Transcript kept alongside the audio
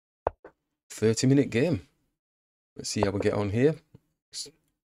30-minute game. Let's see how we get on here.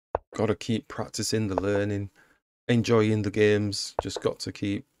 Got to keep practicing the learning, enjoying the games. Just got to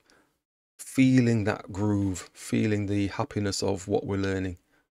keep feeling that groove, feeling the happiness of what we're learning.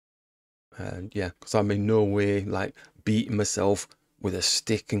 And yeah, because I'm in no way like beating myself with a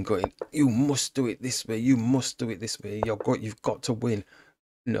stick and going, you must do it this way, you must do it this way, you've got to win.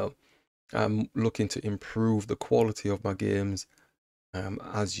 No, I'm looking to improve the quality of my games,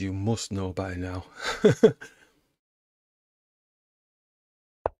 as you must know by now.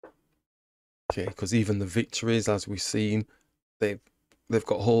 Okay, because even the victories, as we've seen, they've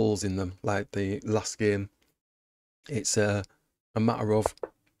got holes in them, like the last game. It's a matter of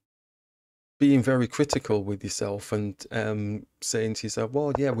being very critical with yourself and saying to yourself,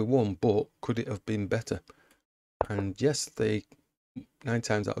 well, yeah, we won, but could it have been better? And yes, 9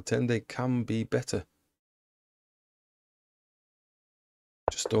 times out of 10, they can be better.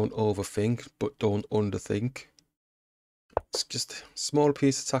 Just don't overthink, but don't underthink. It's just a small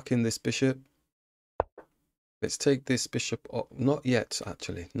piece attacking this bishop. Let's take this bishop up. Not yet,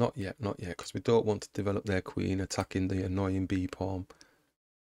 actually. Not yet, because we don't want to develop their queen attacking the annoying b pawn.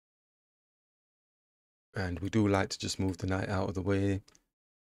 And we do like to just move the knight out of the way.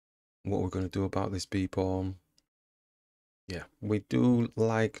 What we're going to do about this b pawn. Yeah, we do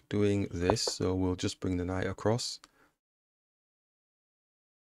like doing this, so we'll just bring the knight across.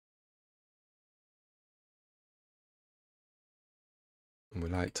 And we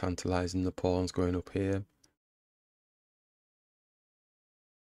like tantalizing the pawns going up here.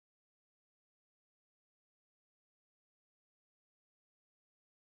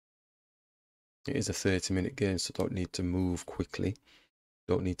 It is a 30-minute game, so don't need to move quickly.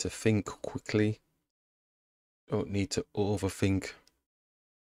 Don't need to think quickly. Don't need to overthink.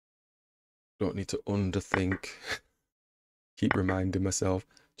 Don't need to underthink. Keep reminding myself.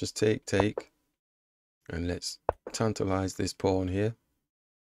 Just take. And let's tantalize this pawn here.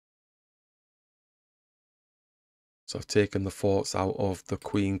 So I've taken the forks out of the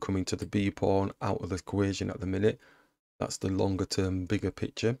queen coming to the b pawn out of the equation at the minute. That's the longer term, bigger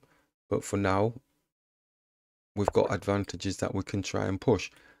picture. But for now, we've got advantages that we can try and push.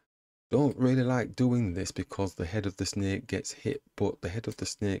 Don't really like doing this because the head of the snake gets hit, but the head of the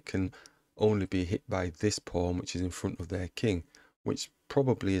snake can only be hit by this pawn, which is in front of their king, which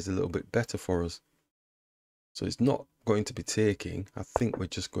probably is a little bit better for us. So it's not going to be taking. I think we're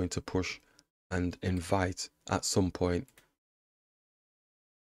just going to push and invite at some point.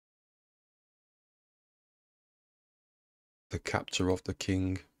 The capture of the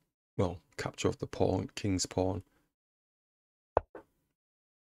king. Well, capture of the pawn, king's pawn.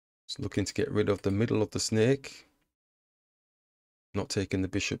 Just looking to get rid of the middle of the snake. Not taking the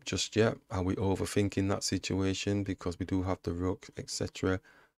bishop just yet. Are we overthinking that situation? Because we do have the rook, etc.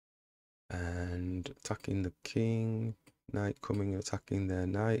 And attacking the king. Knight coming, attacking their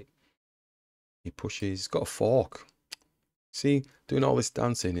knight. He pushes. He's got a fork. See, doing all this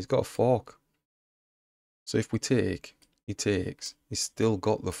dancing, he's got a fork. So if we take, he takes. He's still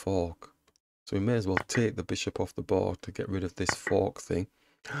got the fork. So we may as well take the bishop off the board to get rid of this fork thing.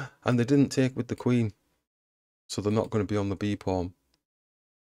 And they didn't take with the queen. So they're not going to be on the b pawn.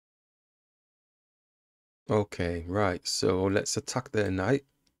 Okay, right. So let's attack their knight.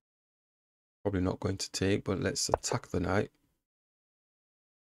 Probably not going to take, but let's attack the knight.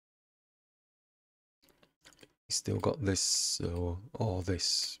 He's still got this, so, or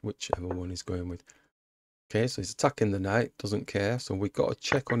this, whichever one he's going with. Okay, so he's attacking the knight, doesn't care. So we've got to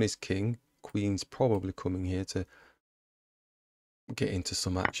check on his king. Queen's probably coming here to get into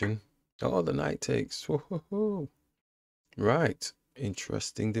some action. Oh, the knight takes. Whoa. Right,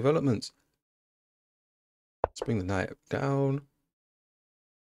 interesting developments. Let's bring the knight down.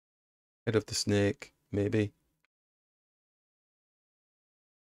 Head of the snake, maybe.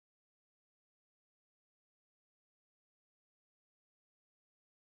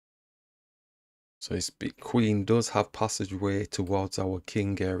 So his queen does have passageway towards our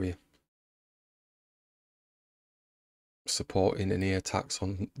king area, supporting any attacks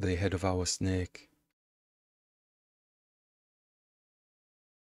on the head of our snake.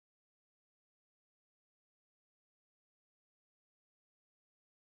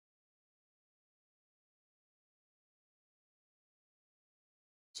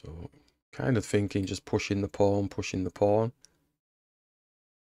 So kind of thinking just pushing the pawn.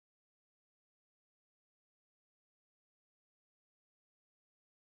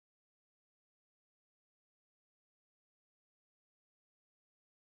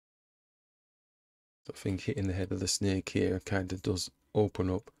 I think hitting the head of the snake here kind of does open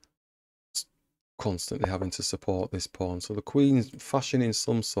up, constantly having to support this pawn. So the queen's fashioning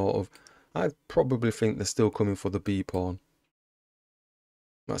some sort of I probably think they're still coming for the B pawn.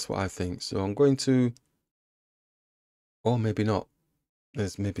 That's what I think. So I'm going to, or maybe not.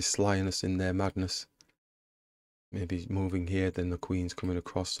 There's maybe slyness in their madness. Maybe moving here, then the queen's coming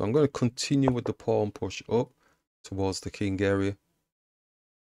across. So I'm going to continue with the pawn push up towards the king area.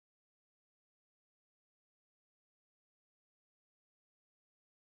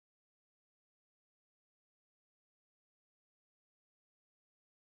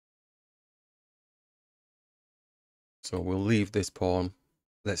 So we'll leave this pawn.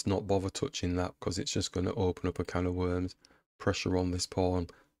 Let's not bother touching that because it's just going to open up a can of worms. Pressure on this pawn.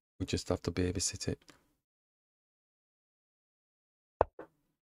 We just have to babysit it.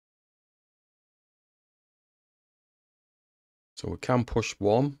 So we can push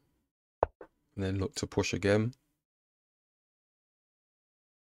one and then look to push again.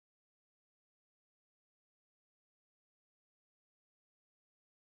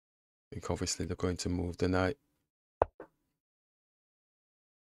 I think obviously they're going to move the knight.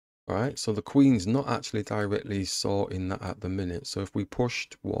 Alright, so the queen's not actually directly sorting that at the minute. So if we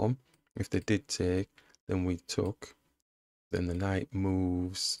pushed one, if they did take, then we took, then the knight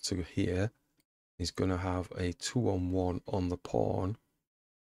moves to here. He's going to have a 2-on-1 on the pawn.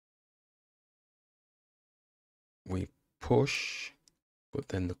 We push, but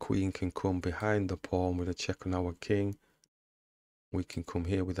then the queen can come behind the pawn with a check on our king. We can come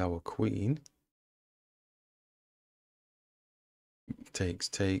here with our queen.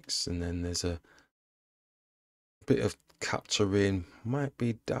 Takes, and then there's a bit of capturing. Might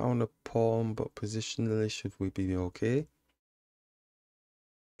be down a pawn, but positionally should we be okay?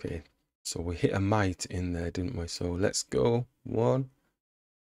 Okay, so we hit a might in there, didn't we? So let's go. One.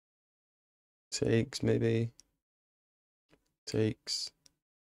 Takes, maybe. Takes.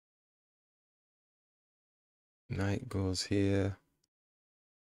 Knight goes here.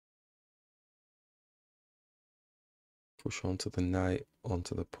 Push onto the knight,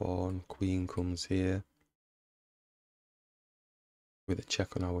 onto the pawn. Queen comes here. With a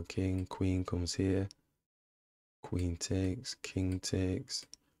check on our king. Queen comes here. Queen takes. King takes.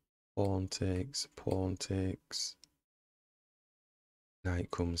 Pawn takes. Pawn takes. Knight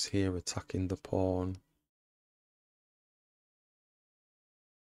comes here, attacking the pawn.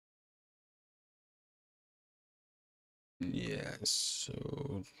 Yeah,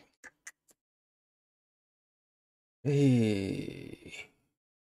 so... Hey...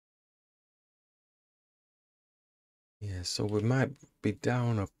 Yeah, so we might be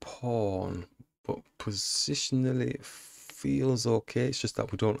down a pawn, but positionally it feels okay. It's just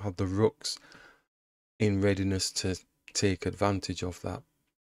that we don't have the rooks in readiness to take advantage of that.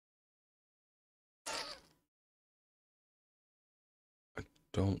 I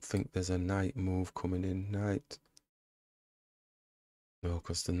don't think there's a knight move coming in. Knight. No,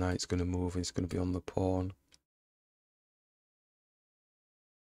 because the knight's going to move. It's going to be on the pawn.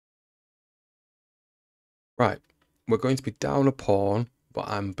 Right. We're going to be down a pawn, but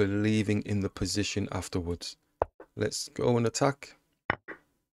I'm believing in the position afterwards. Let's go and attack.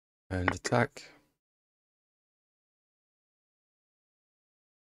 And attack.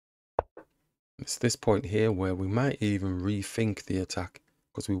 It's this point here where we might even rethink the attack,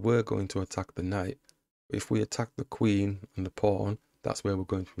 because we were going to attack the knight. If we attack the queen and the pawn, that's where we're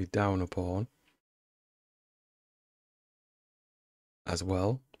going to be down a pawn as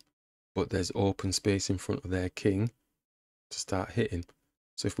well. But there's open space in front of their king to start hitting.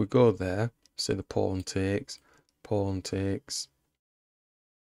 So if we go there, say the pawn takes,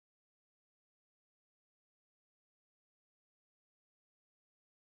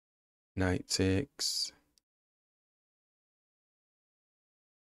 knight takes,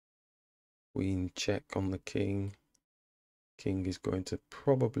 queen check on the king. King is going to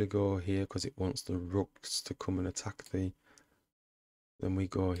probably go here because it wants the rooks to come and attack the... Then we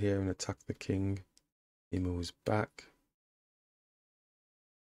go here and attack the king. He moves back.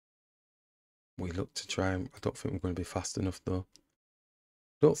 We look to try and... I don't think we're going to be fast enough though.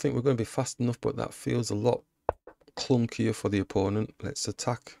 Don't think we're going to be fast enough, but that feels a lot clunkier for the opponent. Let's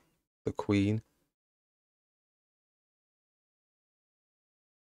attack the queen.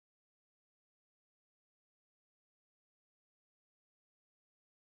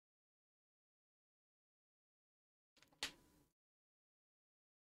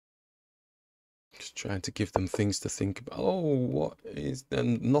 Just trying to give them things to think about. Oh, what is...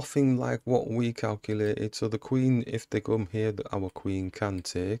 And nothing like what we calculated. So the queen, if they come here, our queen can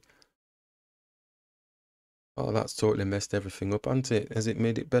take. Oh, that's totally messed everything up, hasn't it? Has it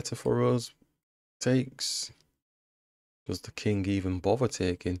made it better for us? Takes. Does the king even bother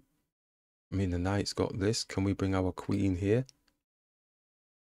taking? I mean, the knight's got this. Can we bring our queen here?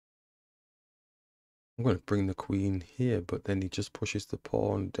 I'm going to bring the queen here, but then he just pushes the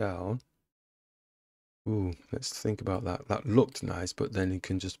pawn down. Ooh, let's think about that. That looked nice, but then he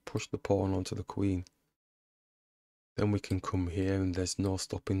can just push the pawn onto the queen. Then we can come here and there's no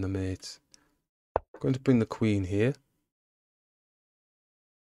stopping the mate. I'm going to bring the queen here.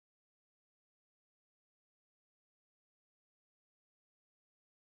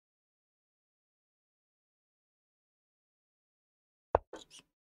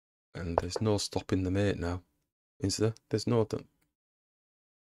 And there's no stopping the mate now. Is there? There's no...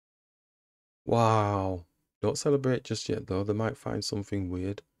 Wow. Don't celebrate just yet though. They might find something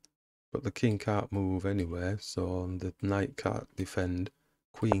weird. But the king can't move anywhere, so the knight can't defend.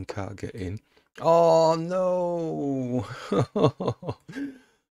 Queen can't get in. Oh no!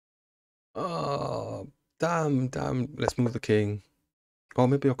 Oh, damn. Let's move the king. Or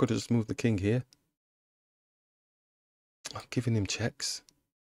maybe I could have just moved the king here. I'm giving him checks.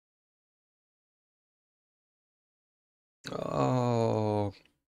 Oh,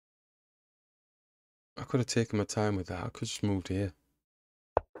 I could have taken my time with that. I could have just moved here.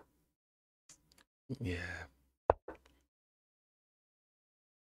 Yeah.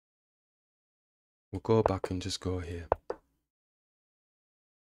 We'll go back and just go here.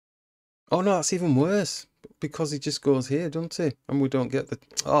 Oh no, that's even worse. Because he just goes here, doesn't he? And we don't get the...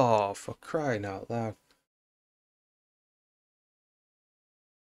 Oh, for crying out loud.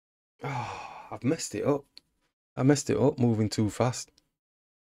 Oh, I've messed it up. I messed it up moving too fast.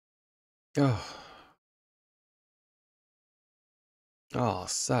 Oh,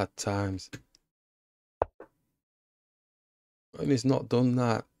 sad times. And he's not done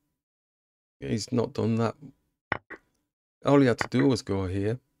that. He's not done that. All he had to do was go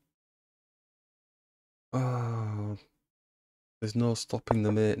here. Oh, there's no stopping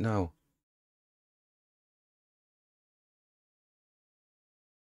the mate now.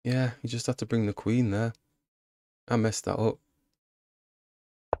 Yeah, you just had to bring the queen there. I messed that up.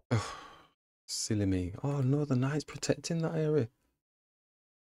 Oh, silly me. Oh no, the knight's protecting that area.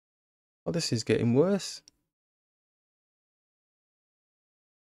 Oh, this is getting worse.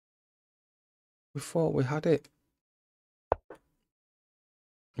 We thought we had it.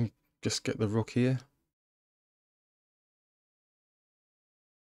 And just get the rook here.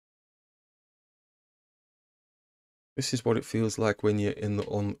 This is what it feels like when you're in the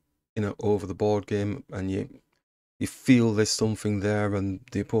over the board game and you feel there's something there and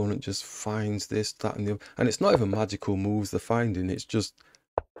the opponent just finds this, that and the other. And it's not even magical moves they're finding, it's just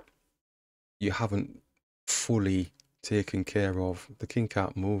you haven't fully taken care of. The king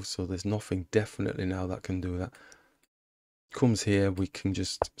can't move, so there's nothing definitely now that can do that. Comes here, we can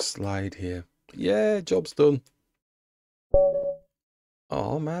just slide here. Yeah, job's done.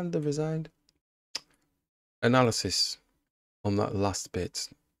 Oh man, they resigned. Analysis on that last bit.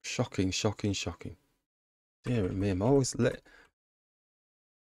 Shocking. Dear me, I'm always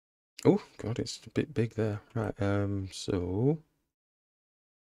oh god, it's a bit big there. Right, so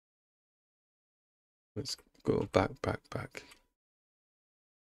let's go back.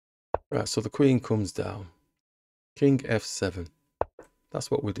 Right, so the queen comes down. King f7. That's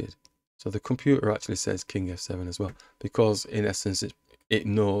what we did. So the computer actually says king f7 as well, because in essence it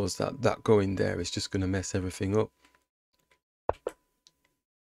knows that going there is just going to mess everything up.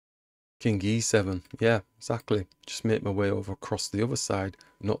 King e7. Yeah, exactly. Just make my way over across the other side,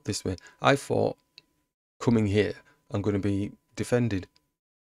 not this way. I thought coming here I'm going to be defended,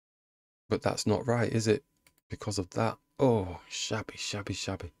 but that's not right, is it? Because of that. Oh, shabby.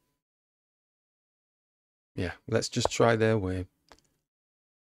 Yeah, let's just try their way.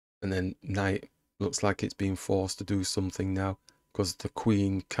 And then knight looks like it's being forced to do something now because the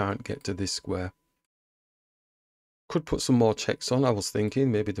queen can't get to this square. Could put some more checks on, I was thinking.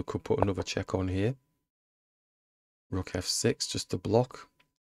 Maybe they could put another check on here. Rook f6 just to block.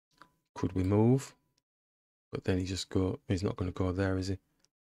 Could we move? But then he's not going to go there, is he?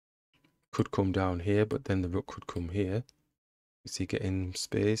 Could come down here, but then the rook could come here. Is he getting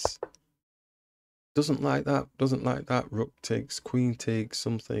space? Doesn't like that. Rook takes, queen takes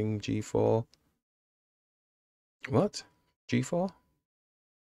something, g4. What? g4?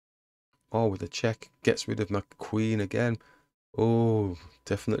 Oh, with a check. Gets rid of my queen again. Oh,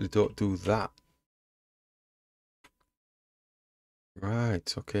 definitely don't do that.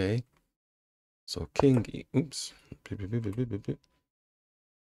 Right, okay. So king king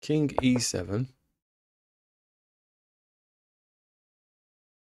e7.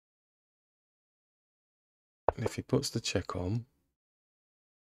 And if he puts the check on,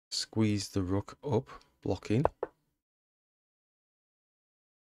 squeeze the rook up, blocking.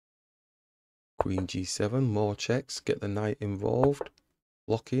 Queen g7, more checks, get the knight involved,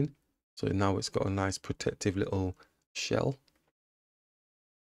 blocking. So now it's got a nice protective little shell.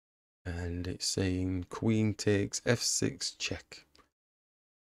 And it's saying queen takes f6 check.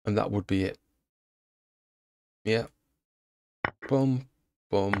 And that would be it. Yeah. Boom,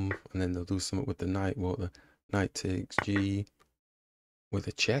 boom. And then they'll do something with the knight. What the knight takes g with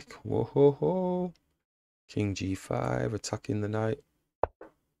a check. Whoa ho ho. King g5, attacking the knight.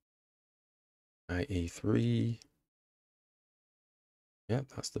 Knight e3. Yeah,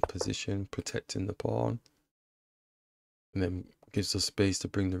 that's the position, protecting the pawn. And then gives us space to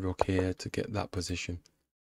bring the rook here to get that position.